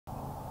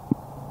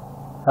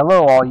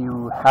Hello all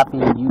you happy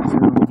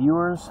YouTube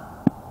viewers,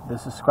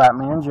 this is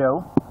Scrapman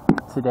Joe.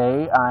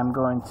 Today I'm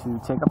going to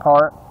take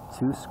apart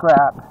to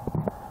scrap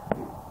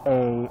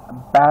a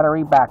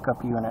battery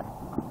backup unit.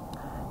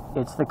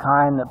 It's the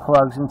kind that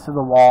plugs into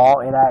the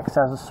wall. It acts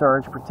as a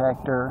surge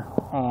protector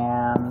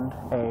and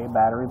a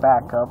battery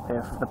backup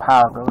if the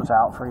power goes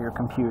out for your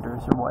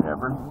computers or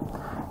whatever.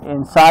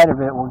 Inside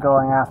of it we're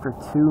going after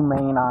two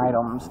main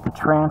items: the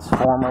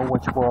transformer,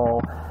 which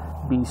will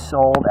be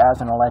sold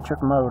as an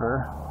electric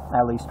motor,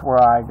 at least where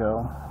I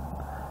go,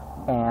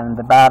 and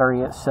the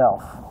battery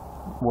itself,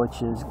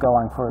 which is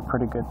going for a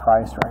pretty good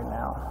price right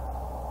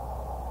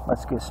now.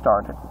 Let's get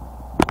started.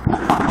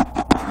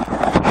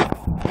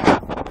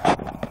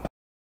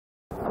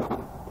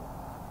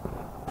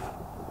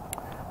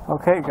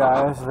 Okay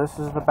guys, this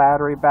is the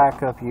battery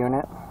backup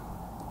unit.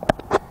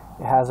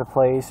 It has a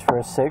place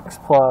for 6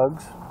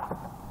 plugs.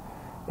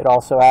 It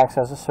also acts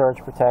as a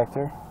surge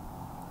protector.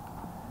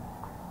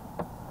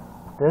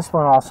 This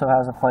one also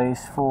has a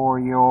place for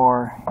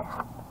your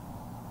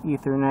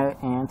Ethernet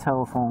and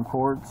telephone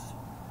cords,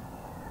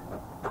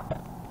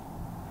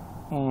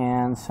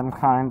 and some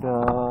kind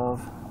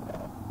of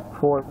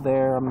port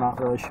there. I'm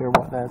not really sure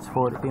what that's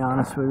for, to be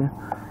honest with you.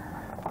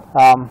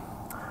 A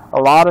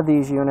lot of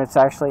these units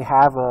actually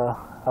have a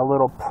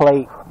little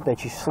plate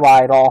that you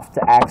slide off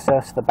to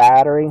access the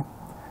battery,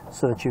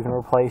 so that you can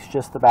replace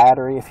just the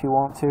battery if you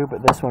want to,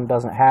 but this one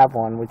doesn't have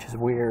one, which is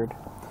weird.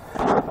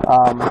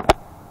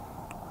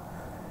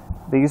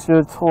 These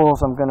are the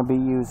tools I'm going to be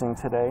using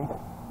today.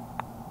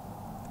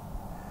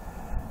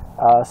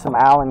 Some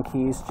Allen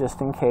keys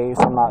just in case.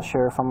 I'm not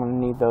sure if I'm going to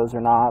need those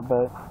or not,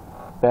 but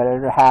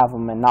better to have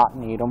them and not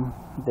need them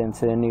than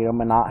to need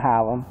them and not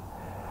have them.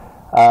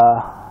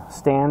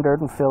 Standard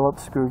and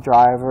Phillips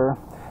screwdriver,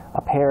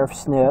 a pair of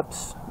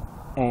snips,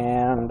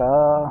 and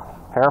a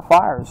pair of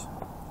pliers.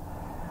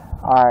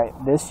 Alright,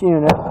 this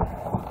unit,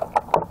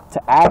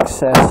 to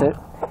access it,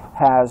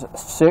 has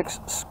 6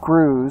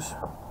 screws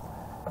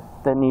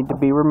that need to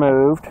be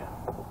removed,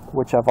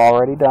 which I've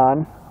already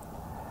done.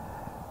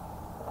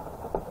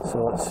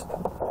 So let's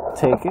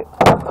take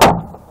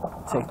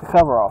the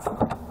cover off.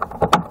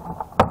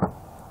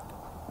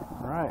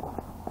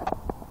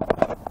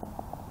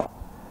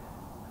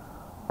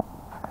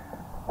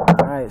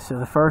 Alright, so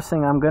the first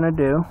thing I'm going to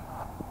do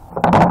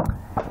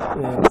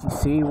is, you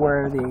see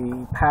where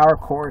the power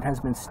cord has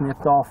been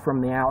snipped off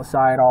from the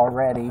outside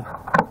already.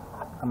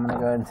 I'm going to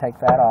go ahead and take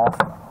that off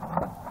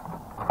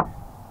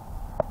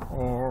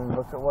and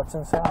look at what's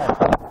inside.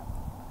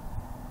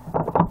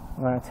 I'm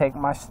going to take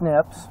my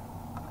snips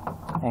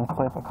and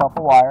clip a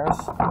couple wires.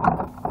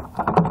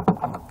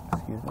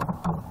 Excuse me.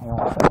 Hang on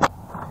one second.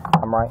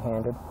 I'm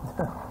right-handed. Let's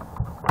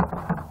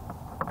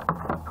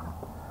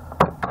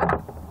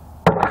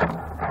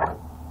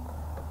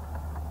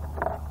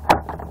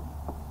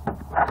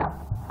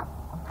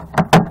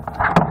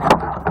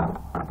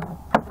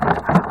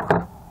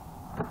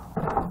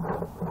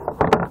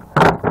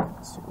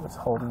see what's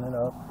holding it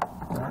up.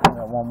 I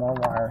got one more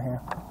wire here.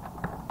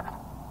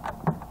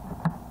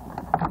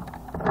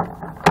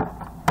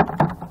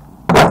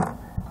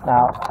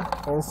 Now,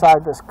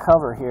 inside this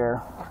cover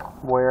here,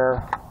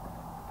 where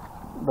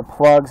the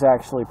plugs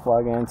actually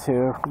plug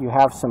into, you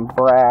have some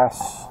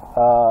brass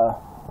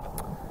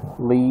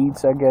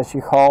leads, I guess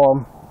you call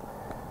them.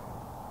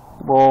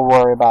 We'll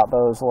worry about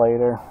those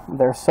later.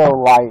 They're so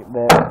light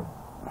that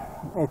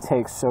it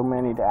takes so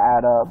many to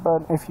add up,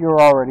 but if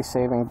you're already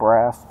saving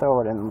brass,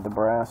 throw it in the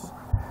brass.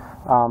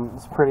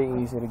 It's pretty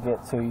easy to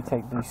get to. You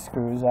take these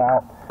screws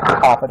out,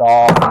 pop it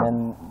off, and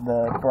then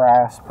the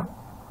brass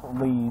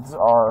leads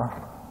are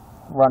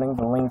running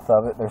the length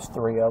of it. There's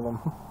 3 of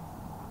them.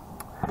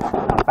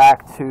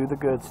 Back to the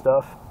good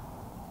stuff.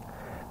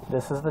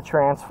 This is the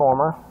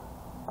transformer.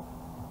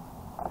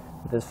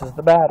 This is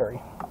the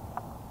battery.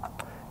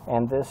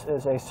 And this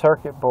is a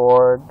circuit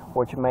board,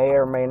 which may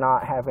or may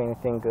not have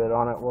anything good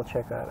on it. We'll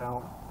check that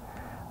out.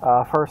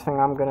 First thing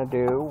I'm going to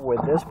do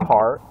with this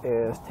part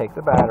is take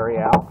the battery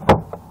out.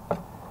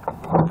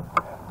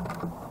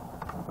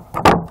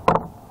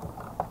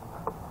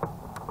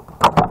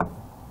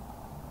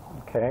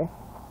 Okay.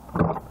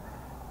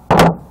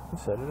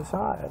 Set it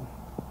aside.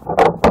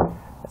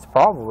 It's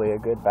probably a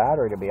good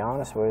battery, to be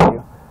honest with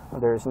you.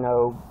 There's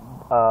no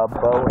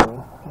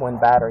bowing when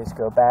batteries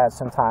go bad.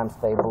 Sometimes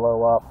they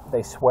blow up,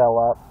 they swell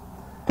up.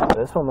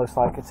 This one looks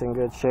like it's in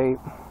good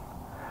shape.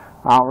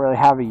 I don't really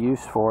have a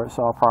use for it,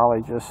 so I'll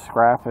probably just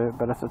scrap it,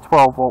 but it's a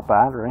 12-volt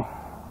battery.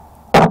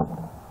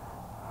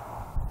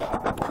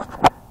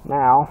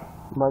 Now,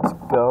 let's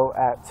go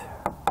at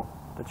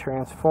the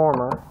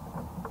transformer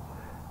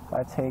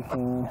by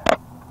taking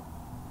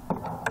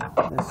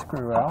this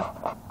screw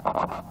out.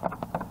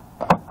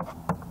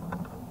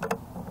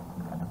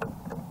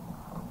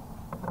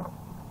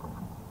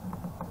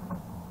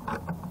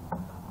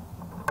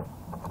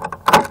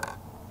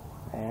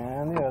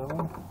 And the other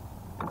one.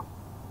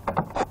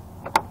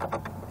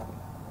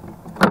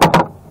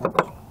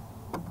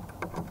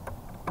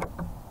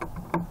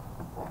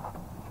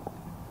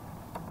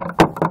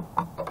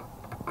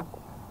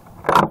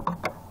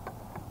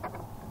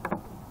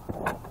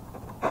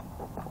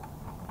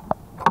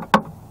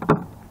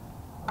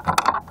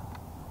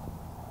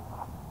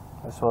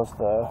 this was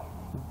the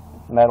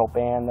metal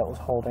band that was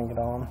holding it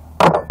on.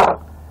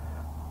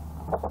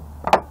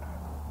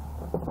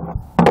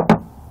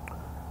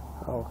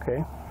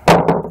 Okay.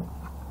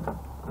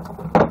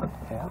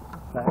 Yeah,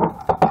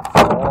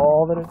 that's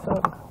all that it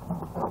took.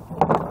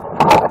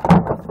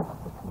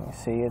 You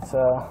see, it's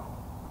a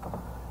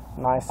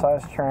nice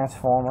sized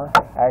transformer.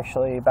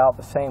 Actually about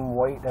the same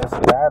weight as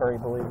the battery,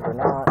 believe it or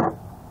not.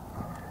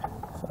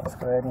 So let's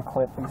go ahead and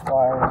clip these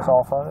wires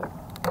off of it.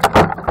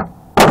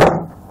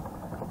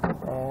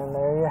 And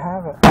there you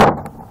have it.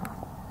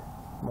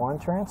 One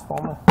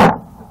transformer.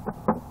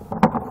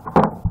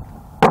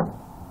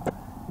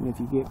 And if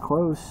you get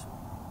close,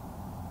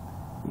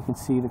 you can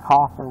see the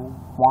copper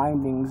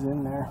windings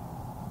in there.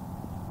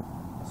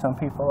 Some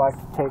people like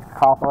to take the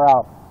copper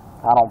out.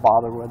 I don't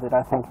bother with it.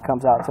 I think it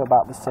comes out to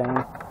about the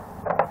same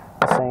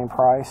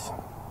price.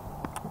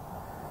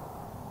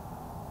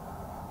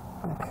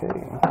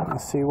 Okay,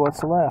 let's see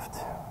what's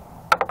left.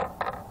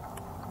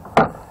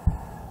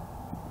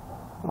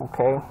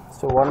 Okay,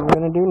 so what I'm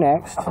going to do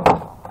next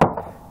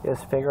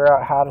is figure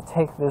out how to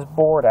take this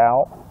board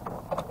out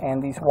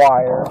and these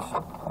wires.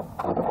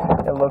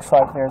 It looks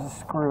like there's a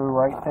screw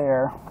right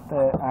there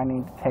that I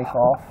need to take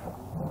off.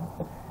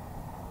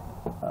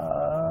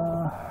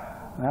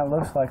 That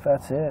looks like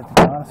that's it, to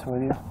be honest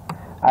with you.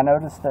 I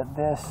noticed that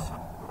this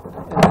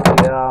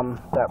is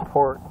that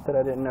port that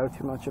I didn't know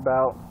too much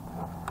about.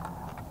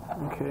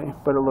 Okay,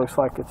 but it looks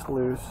like it's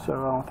loose, so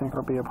I don't think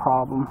it'll be a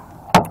problem.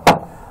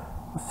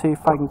 Let's see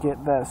if I can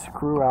get that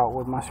screw out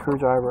with my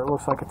screwdriver. It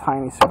looks like a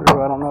tiny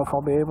screw. I don't know if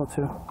I'll be able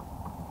to.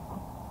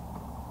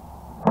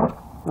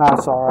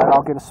 That's alright,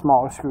 I'll get a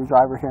smaller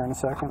screwdriver here in a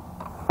second.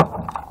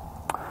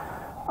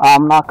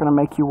 I'm not going to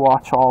make you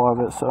watch all of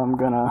it, so I'm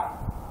going to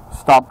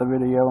stop the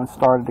video and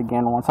start it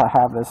again once I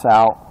have this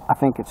out. I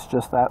think it's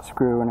just that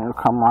screw and it'll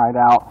come right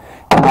out.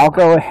 And I'll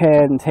go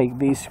ahead and take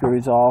these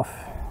screws off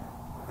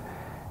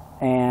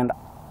and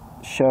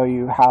show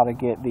you how to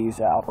get these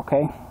out,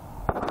 okay?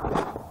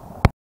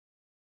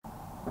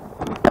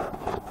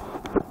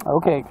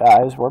 Okay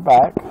guys, we're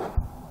back.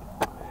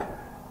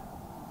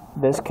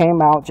 This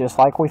came out just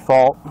like we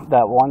thought.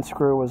 That one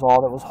screw was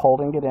all that was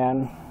holding it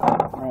in,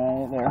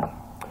 right there.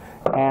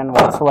 And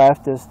what's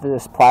left is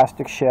this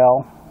plastic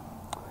shell.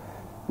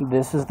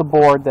 This is the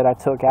board that I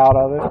took out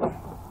of it.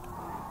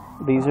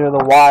 These are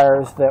the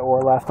wires that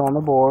were left on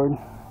the board.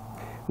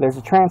 There's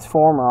a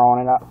transformer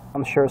on it.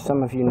 I'm sure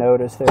some of you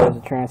noticed there is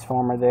a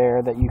transformer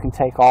there that you can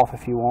take off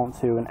if you want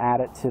to and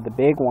add it to the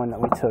big one that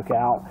we took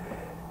out.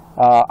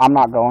 I'm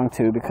not going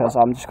to, because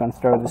I'm just going to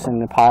throw this in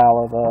the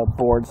pile of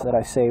boards that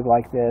I save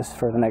like this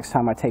for the next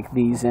time I take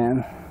these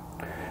in.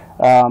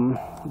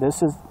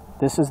 This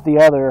is the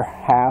other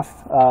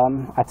half.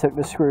 I took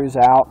the screws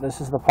out. This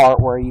is the part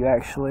where you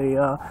actually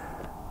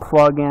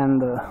plug in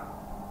the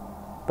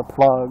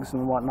plugs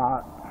and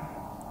whatnot.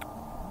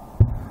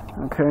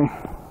 Okay.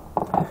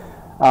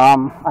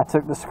 I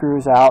took the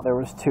screws out. There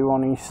was 2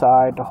 on each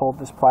side to hold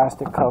this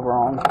plastic cover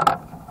on.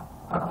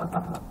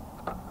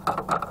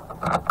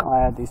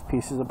 I had these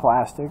pieces of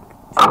plastic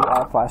to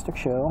our plastic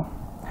shell,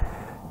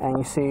 and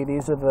you see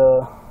these are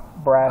the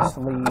brass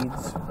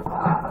leads.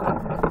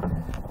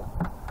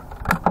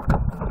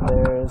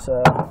 There's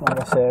like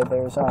I said,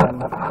 there's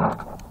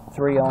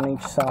 3 on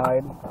each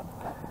side.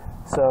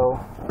 So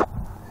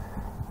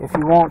if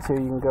you want to,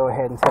 you can go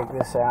ahead and take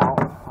this out.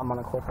 I'm going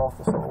to clip off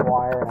this little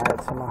wire and add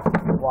it to my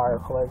wire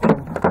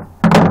collection.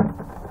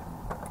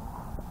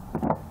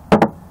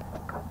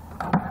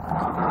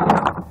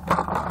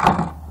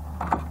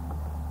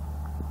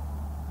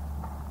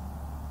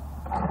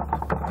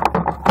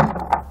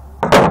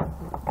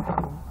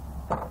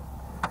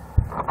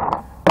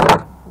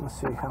 Let's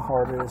see how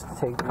hard it is to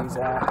take these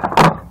out.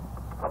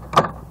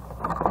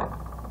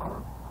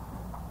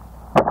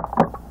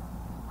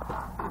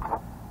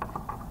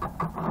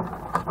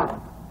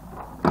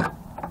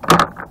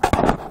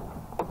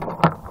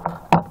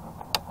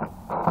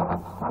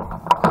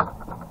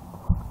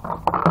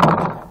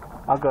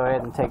 I'll go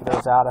ahead and take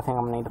those out. I think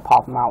I'm going to need to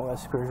pop them out with a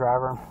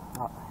screwdriver.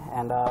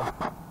 And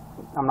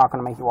I'm not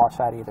going to make you watch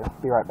that either.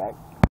 Be right back.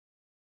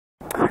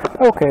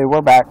 Okay,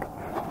 we're back.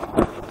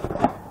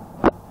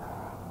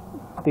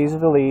 These are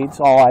the leads.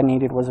 All I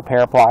needed was a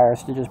pair of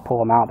pliers to just pull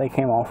them out. They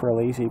came off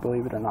real easy,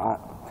 believe it or not.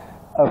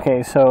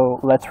 Okay, so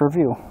let's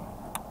review.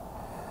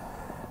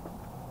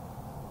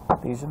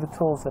 These are the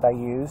tools that I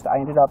used. I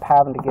ended up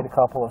having to get a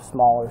couple of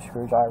smaller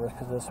screwdrivers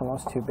because this one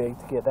was too big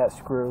to get that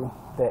screw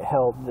that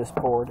held this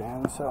board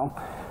in. So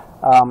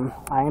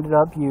I ended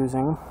up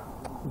using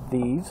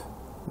these,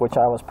 which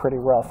I was pretty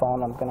rough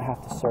on. I'm going to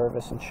have to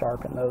service and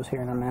sharpen those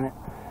here in a minute.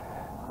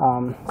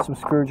 Some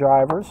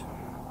screwdrivers,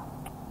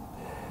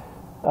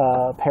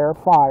 a pair of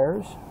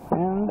pliers,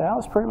 and that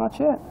was pretty much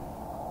it.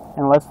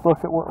 And let's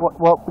look at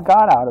what we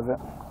got out of it.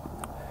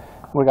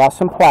 We got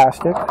some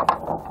plastic.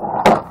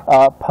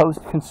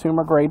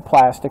 Post-consumer grade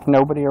plastic.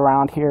 Nobody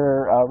around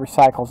here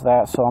recycles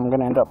that, so I'm going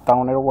to end up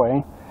throwing it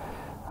away.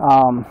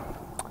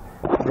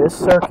 This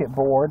circuit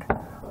board,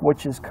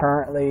 which is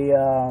currently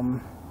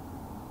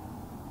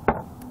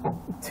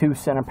 2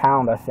 cents a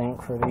pound, I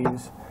think, for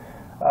these.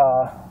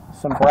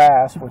 Some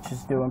brass, which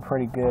is doing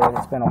pretty good.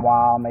 It's been a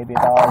while, maybe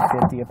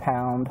 $1.50 a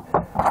pound.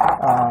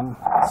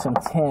 Some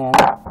tin,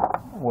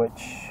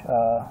 which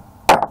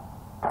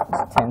is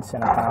 10 cents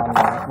a pound,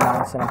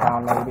 9 cents a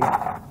pound maybe.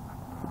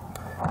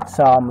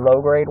 Some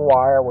low-grade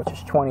wire, which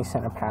is 20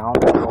 cents a pound,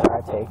 where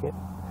I take it.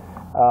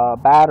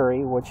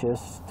 Battery, which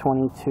is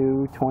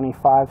 22,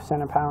 25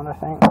 cents a pound, I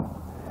think.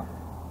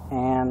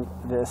 And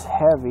this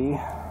heavy,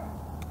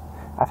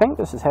 I think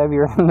this is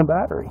heavier than the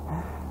battery,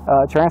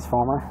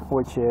 transformer,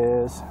 which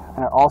is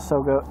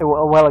also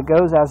it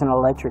goes as an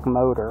electric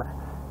motor,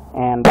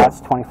 and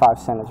that's 25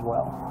 cents as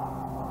well.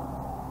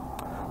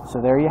 So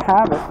there you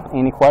have it.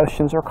 Any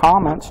questions or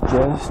comments,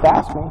 just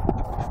ask me.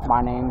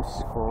 My name's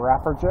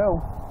Scrapper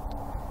Joe.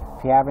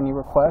 If you have any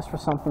requests for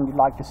something you'd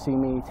like to see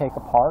me take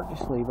apart,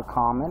 just leave a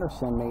comment or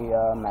send me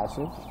a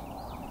message.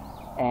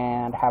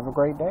 And have a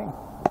great day.